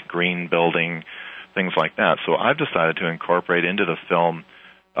energy, green building, things like that. So I've decided to incorporate into the film,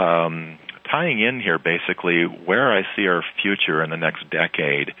 tying in here basically where I see our future in the next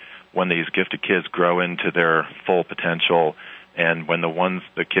decade when these gifted kids grow into their full potential, and when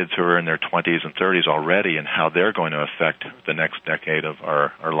the kids who are in their 20s and 30s already, and how they're going to affect the next decade of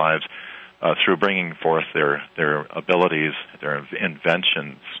our lives through bringing forth their abilities, their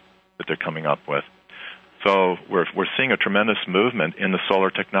inventions that they're coming up with. So we're seeing a tremendous movement in the solar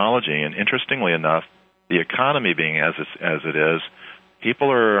technology, and interestingly enough, the economy being as it is,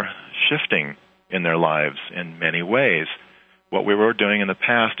 people are shifting in their lives in many ways. What we were doing in the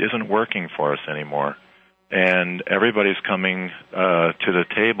past isn't working for us anymore, and everybody's coming to the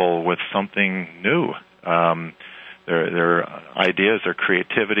table with something new. Their ideas, their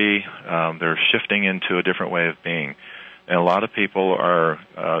creativity, they're shifting into a different way of being. And a lot of people are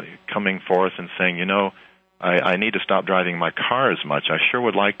coming forth and saying, I need to stop driving my car as much. I sure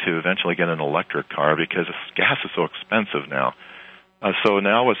would like to eventually get an electric car because gas is so expensive now. So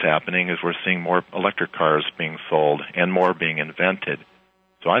now what's happening is we're seeing more electric cars being sold and more being invented.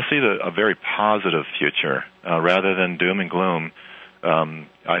 So I see a very positive future. Rather than doom and gloom,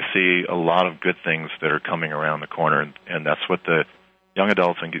 I see a lot of good things that are coming around the corner, and that's what the young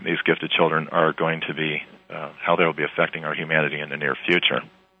adults and these gifted children are going to be, how they'll be affecting our humanity in the near future.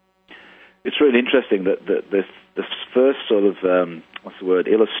 It's really interesting that this first sort of,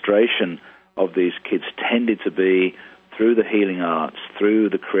 illustration of these kids tended to be through the healing arts, through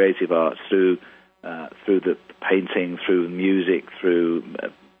the creative arts, through the painting, through music, through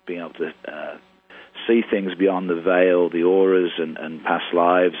being able to see things beyond the veil, the auras and past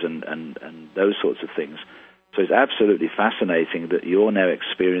lives and those sorts of things. So it's absolutely fascinating that you're now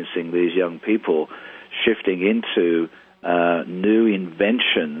experiencing these young people shifting into new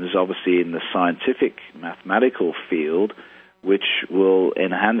inventions, obviously in the scientific, mathematical field, which will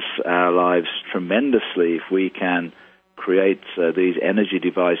enhance our lives tremendously if we can create these energy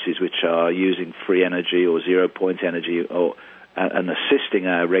devices which are using free energy or zero-point energy and assisting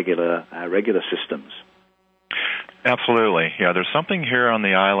our regular systems. Absolutely. Yeah, there's something here on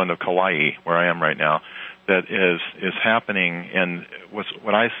the island of Kauai, where I am right now, that is happening, and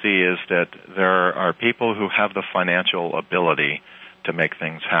what I see is that there are people who have the financial ability to make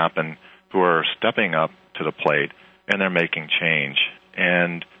things happen, who are stepping up to the plate, and they're making change.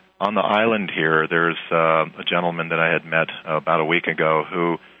 And on the island here, there's a gentleman that I had met about a week ago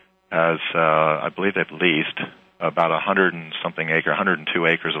who has, I believe they've leased about 102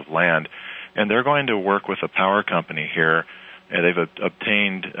 acres of land, and they're going to work with a power company here. And they've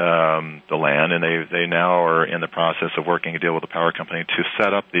obtained the land, and they now are in the process of working a deal with the power company to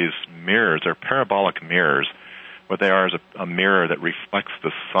set up these mirrors. They're parabolic mirrors. What they are is a mirror that reflects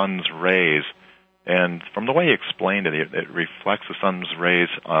the sun's rays. And from the way he explained it, it reflects the sun's rays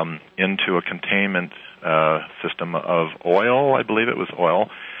into a containment system of oil, I believe it was oil,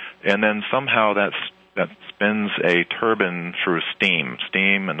 and then somehow that spins a turbine through steam.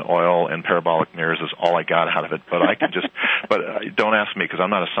 Steam and oil and parabolic mirrors is all I got out of it. But I can just, don't ask me because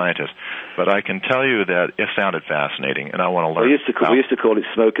I'm not a scientist. But I can tell you that it sounded fascinating, and I want to learn. We used to call it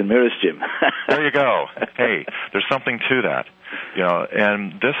smoke and mirrors, Jim. There you go. Hey, there's something to that.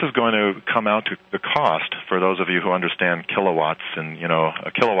 And this is going to come out to the cost for those of you who understand kilowatts, and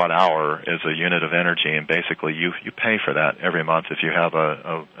a kilowatt hour is a unit of energy, and basically you pay for that every month if you have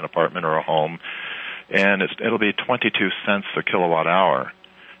an apartment or a home. And it'll be 22 cents a kilowatt hour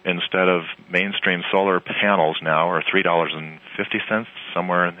instead of mainstream solar panels now are $3.50,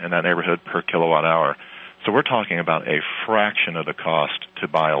 somewhere in that neighborhood per kilowatt hour. So we're talking about a fraction of the cost to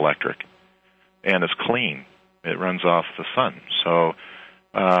buy electric. And it's clean. It runs off the sun. So,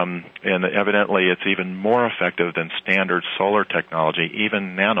 and evidently it's even more effective than standard solar technology,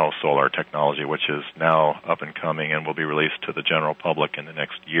 even nano solar technology, which is now up and coming and will be released to the general public in the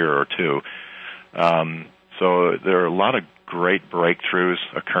next year or two. So there are a lot of great breakthroughs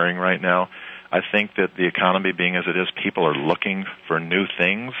occurring right now. I think that the economy being as it is, people are looking for new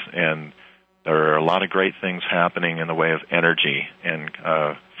things, and there are a lot of great things happening in the way of energy and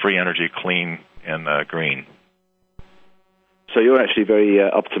free energy, clean and green. So you're actually very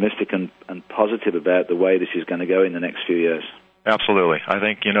optimistic and positive about the way this is going to go in the next few years. Absolutely. I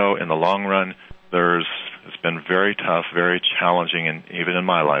think, in the long run, it's been very tough, very challenging, and even in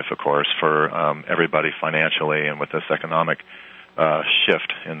my life, of course, for everybody financially and with this economic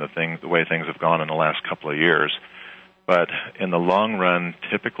shift in the way things have gone in the last couple of years. But in the long run,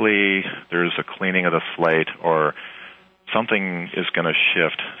 typically there's a cleaning of the slate, or something is going to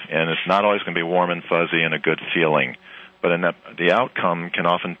shift, and it's not always going to be warm and fuzzy and a good feeling. But the outcome can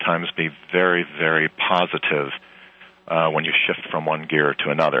oftentimes be very, very positive when you shift from one gear to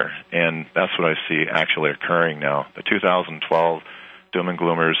another. And that's what I see actually occurring now. The 2012 doom and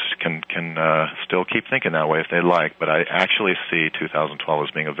gloomers can still keep thinking that way if they like, but I actually see 2012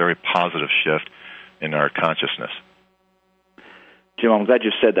 as being a very positive shift in our consciousness. Jim, I'm glad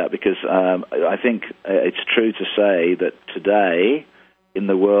you said that, because I think it's true to say that today in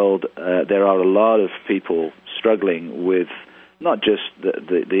the world there are a lot of people struggling with not just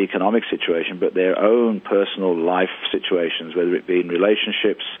the economic situation, but their own personal life situations, whether it be in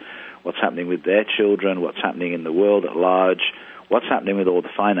relationships, what's happening with their children, what's happening in the world at large, what's happening with all the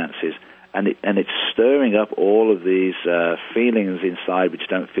finances. And it's stirring up all of these feelings inside which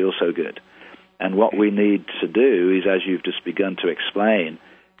don't feel so good. And what we need to do is, as you've just begun to explain,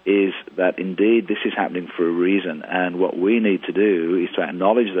 is that indeed this is happening for a reason. And what we need to do is to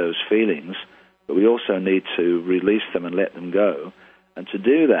acknowledge those feelings, but we also need to release them and let them go. And to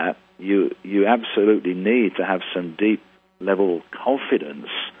do that, you absolutely need to have some deep-level confidence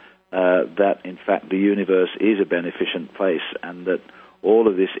that, in fact, the universe is a beneficent place, and that all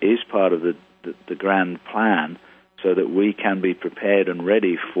of this is part of the grand plan, so that we can be prepared and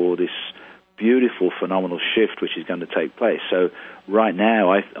ready for this beautiful, phenomenal shift which is going to take place. So right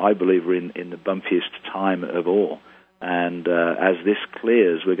now, I believe we're in the bumpiest time of all. And as this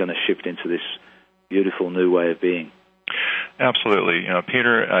clears, we're going to shift into this beautiful new way of being. Absolutely.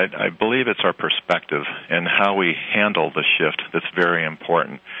 Peter, I believe it's our perspective and how we handle the shift that's very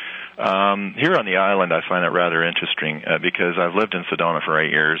important. Here on the island, I find it rather interesting because I've lived in Sedona for 8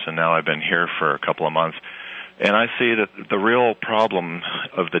 years, and now I've been here for a couple of months. And I see that the real problem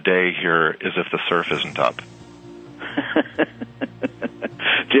of the day here is if the surf isn't up.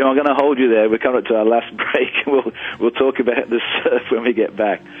 Jim, I'm going to hold you there. We're coming up to our last break. We'll talk about the surf when we get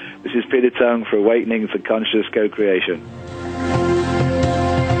back. This is Peter Tung for Awakening to Conscious Co-Creation.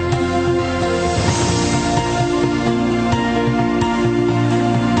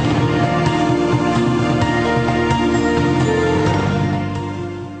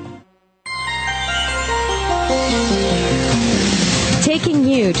 Taking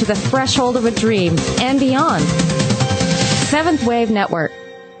you to the threshold of a dream and beyond. Seventh Wave Network.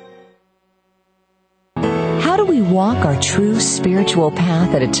 How do we walk our true spiritual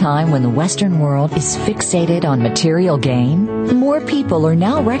path at a time when the Western world is fixated on material gain? More people are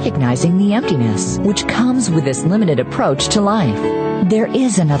now recognizing the emptiness which comes with this limited approach to life. There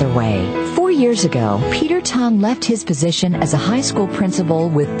is another way. 4 years ago, Peter Tung left his position as a high school principal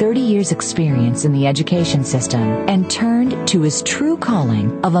with 30 years experience in the education system and turned to his true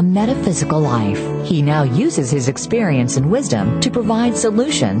calling of a metaphysical life. He now uses his experience and wisdom to provide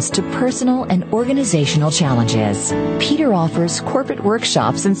solutions to personal and organizational challenges. Peter offers corporate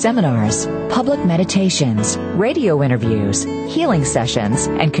workshops and seminars, public meditations, radio interviews, healing sessions,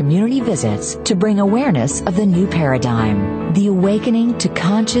 and community visits to bring awareness of the new paradigm, the awakening to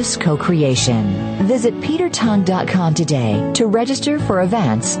conscious co-creation. Visit petertung.com today to register for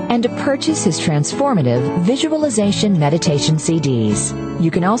events and to purchase his transformative visualization meditation CDs. You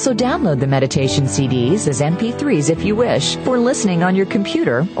can also download the meditation CDs as MP3s if you wish for listening on your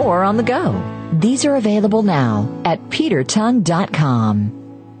computer or on the go. These are available now at petertung.com.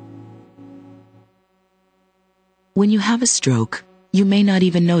 When you have a stroke, you may not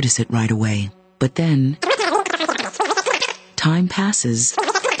even notice it right away. But then, time passes,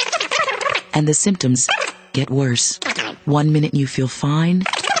 and the symptoms get worse. 1 minute you feel fine,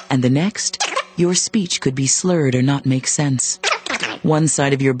 and the next, your speech could be slurred or not make sense. One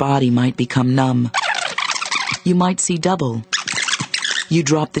side of your body might become numb. You might see double. You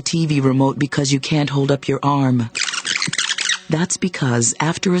drop the TV remote because you can't hold up your arm. That's because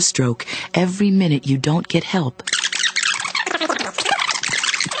after a stroke, every minute you don't get help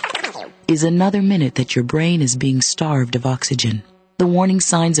is another minute that your brain is being starved of oxygen. The warning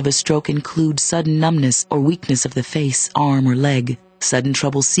signs of a stroke include sudden numbness or weakness of the face, arm, or leg, sudden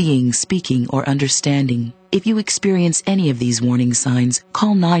trouble seeing, speaking, or understanding. If you experience any of these warning signs,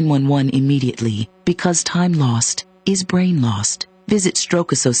 call 911 immediately, because time lost is brain lost. Visit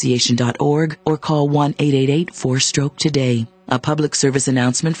strokeassociation.org or call 1-888-4-STROKE today. A public service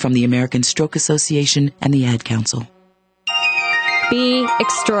announcement from the American Stroke Association and the Ad Council. Be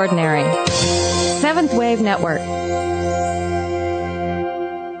extraordinary. Seventh Wave Network.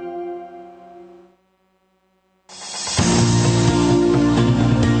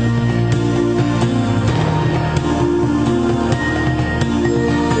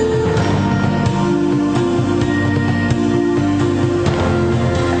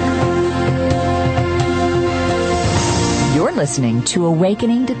 Listening to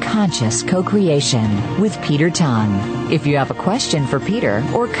Awakening to Conscious Co-Creation with Peter Tung. If you have a question for Peter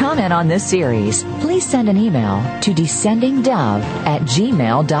or comment on this series, please send an email to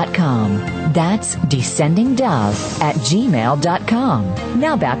descendingdove@gmail.com. That's descendingdove@gmail.com.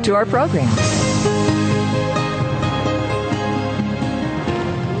 Now back to our program.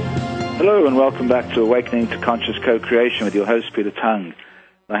 Hello and welcome back to Awakening to Conscious Co-Creation with your host Peter Tung.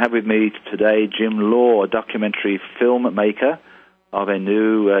 I have with me today Jim Law, a documentary filmmaker of a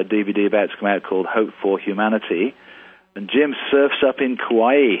new DVD about to come out called Hope for Humanity. And Jim surfs up in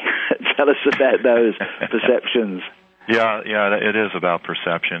Kauai. Tell us about those perceptions. Yeah, it is about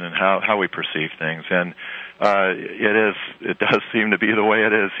perception and how we perceive things. And it does seem to be the way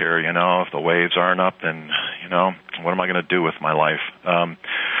it is here, If the waves aren't up, then, what am I going to do with my life?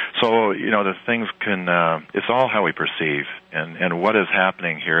 So, the things it's all how we perceive. And what is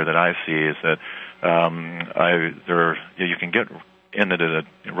happening here that I see is that you can get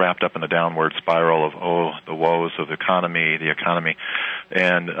wrapped up in the downward spiral of, the woes of the economy.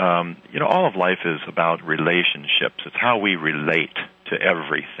 And, all of life is about relationships. It's how we relate to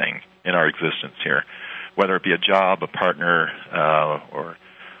everything in our existence here, whether it be a job, a partner, or,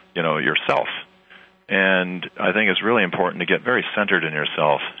 yourself. And I think it's really important to get very centered in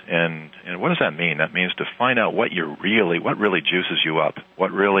yourself. And what does that mean? That means to find out what really juices you up,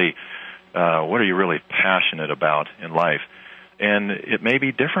 what are you really passionate about in life. And it may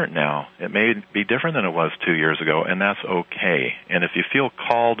be different now. It may be different than it was 2 years ago, and that's okay. And if you feel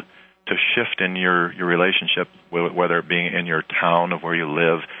called to shift in your relationship, whether it be in your town of where you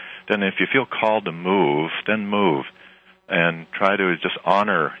live, then if you feel called to move, then move. And try to just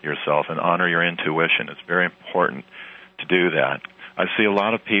honor yourself and honor your intuition. It's very important to do that. I see a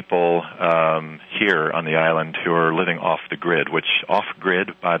lot of people here on the island who are living off the grid, which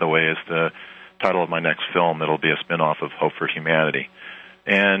off-grid, by the way, is the title of my next film that'll be a spin-off of Hope for Humanity.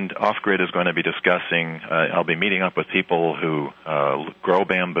 And Off-Grid is going to be discussing, I'll be meeting up with people who grow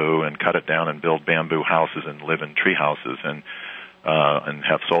bamboo and cut it down and build bamboo houses and live in tree houses and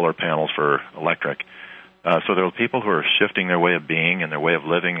have solar panels for electric. So there are people who are shifting their way of being and their way of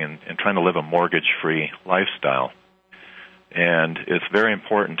living and trying to live a mortgage-free lifestyle. And it's very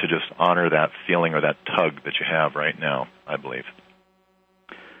important to just honor that feeling or that tug that you have right now, I believe.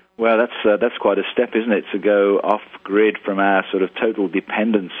 Well, that's quite a step, isn't it, to go off-grid from our sort of total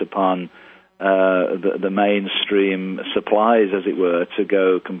dependence upon the mainstream supplies, as it were, to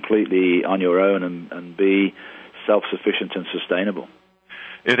go completely on your own and be self-sufficient and sustainable.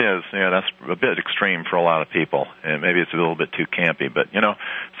 It is. Yeah, that's a bit extreme for a lot of people, and maybe it's a little bit too campy. But,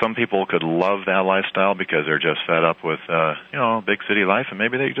 some people could love that lifestyle because they're just fed up with, big city life, and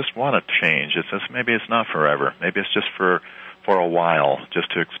maybe they just want to change. It's just, maybe it's not forever. Maybe it's just for a while, just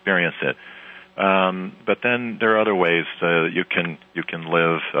to experience it. But then there are other ways you can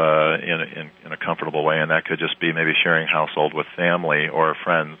live in a comfortable way, and that could just be maybe sharing household with family or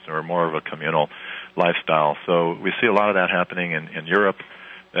friends or more of a communal lifestyle. So we see a lot of that happening in Europe,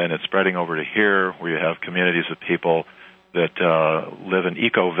 and it's spreading over to here, where you have communities of people that live in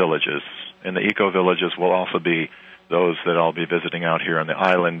eco-villages. And the eco-villages will also be those that I'll be visiting out here on the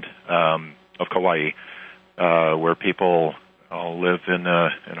island of Kauai, where people all live in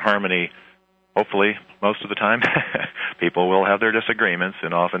harmony. Hopefully, most of the time, people will have their disagreements,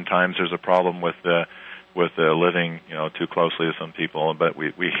 and oftentimes there's a problem with living, too closely to some people. But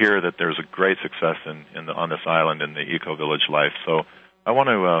we hear that there's a great success on this island in the eco-village life. So I want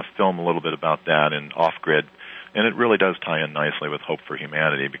to film a little bit about that in Off-Grid, and it really does tie in nicely with Hope for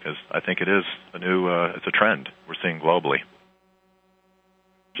Humanity, because I think it is it's a trend we're seeing globally.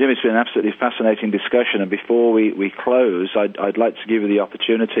 Jim, it's been an absolutely fascinating discussion, and before we close, I'd like to give you the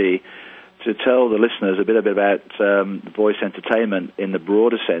opportunity to tell the listeners a bit about voice entertainment in the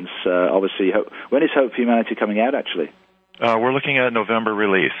broader sense. Obviously, when is Hope for Humanity coming out, actually? We're looking at a November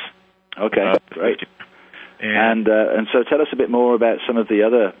release. Okay, great. And so tell us a bit more about some of the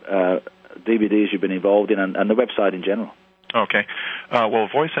other DVDs you've been involved in and the website in general. Okay. Well,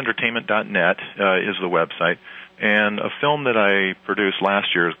 voiceentertainment.net is the website. And a film that I produced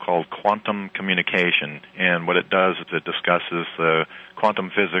last year is called Quantum Communication. And what it does is it discusses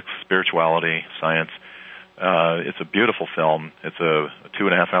quantum physics, spirituality, science. It's a beautiful film. It's a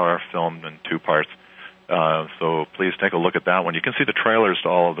 2.5-hour film in 2 parts. So please take a look at that one. You can see the trailers to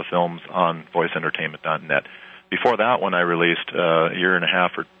all of the films on voiceentertainment.net. Before that one I released a year and a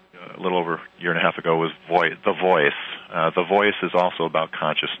half or a little over a year and a half ago was The Voice. The Voice is also about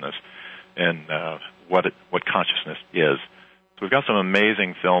consciousness and what consciousness is. So we've got some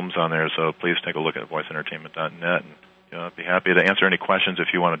amazing films on there, so please take a look at voiceentertainment.net, and I'd be happy to answer any questions if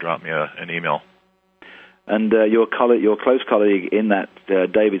you want to drop me an email. And your close colleague in that,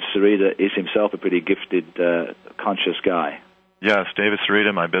 David Sarita, is himself a pretty gifted, conscious guy. Yes, David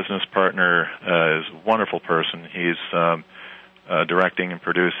Sarita, my business partner, is a wonderful person. He's directing and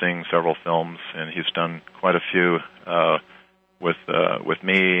producing several films, and he's done quite a few with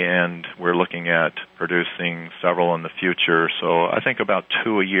me, and we're looking at producing several in the future. So I think about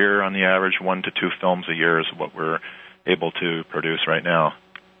 2 a year on the average. 1 to 2 films a year is what we're able to produce right now.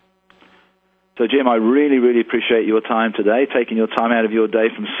 So, Jim, I really, really appreciate your time today, taking your time out of your day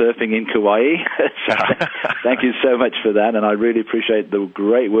from surfing in Kauai. Thank you so much for that, and I really appreciate the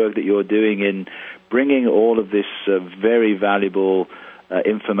great work that you're doing in bringing all of this very valuable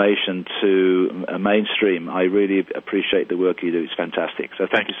information to mainstream. I really appreciate the work you do. It's fantastic. So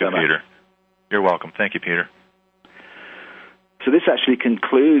thank you so much. Peter. You're welcome. Thank you, Peter. So this actually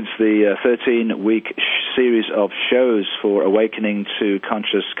concludes the 13-week series of shows for Awakening to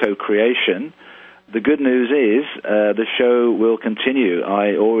Conscious Co-Creation. The good news is the show will continue.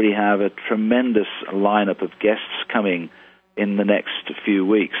 I already have a tremendous lineup of guests coming in the next few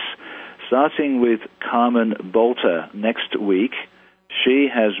weeks. Starting with Carmen Bolter next week, she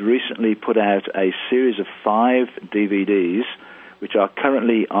has recently put out a series of 5 DVDs, which are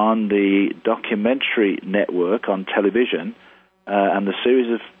currently on the documentary network on television, and the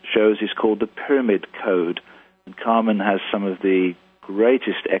series of shows is called The Pyramid Code. And Carmen has some of the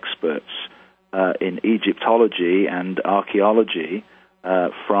greatest experts in Egyptology and archaeology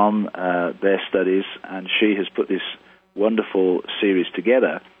from their studies, and she has put this wonderful series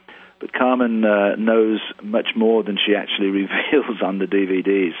together. But Carmen knows much more than she actually reveals on the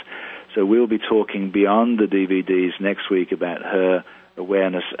DVDs. So we'll be talking beyond the DVDs next week about her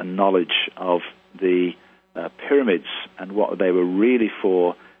awareness and knowledge of the pyramids and what they were really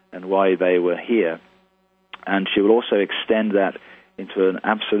for and why they were here. And she will also extend that into an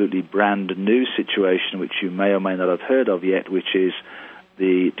absolutely brand new situation, which you may or may not have heard of yet, which is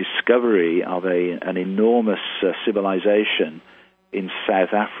the discovery of an enormous civilization in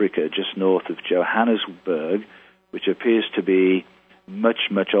South Africa, just north of Johannesburg, which appears to be much,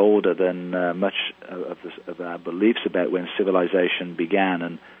 much older than much of our beliefs about when civilization began.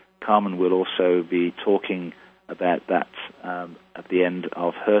 And Carmen will also be talking about that at the end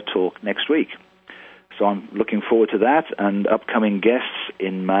of her talk next week. So I'm looking forward to that, and upcoming guests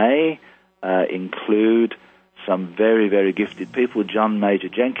in May include some very, very gifted people, John Major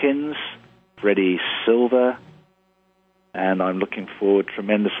Jenkins, Freddie Silver, and I'm looking forward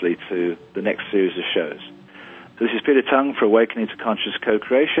tremendously to the next series of shows. So this is Peter Tung for Awakening to Conscious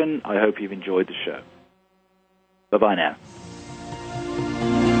Co-Creation. I hope you've enjoyed the show. Bye-bye now.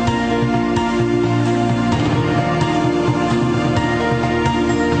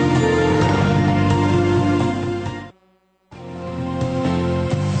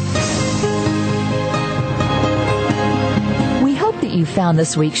 You found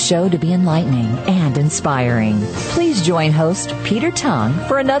this week's show to be enlightening and inspiring. Please join host Peter Tung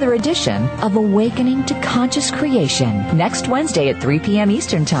for another edition of Awakening to Conscious Creation next Wednesday at 3 p.m.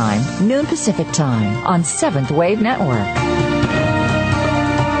 Eastern Time, noon Pacific Time on Seventh Wave Network.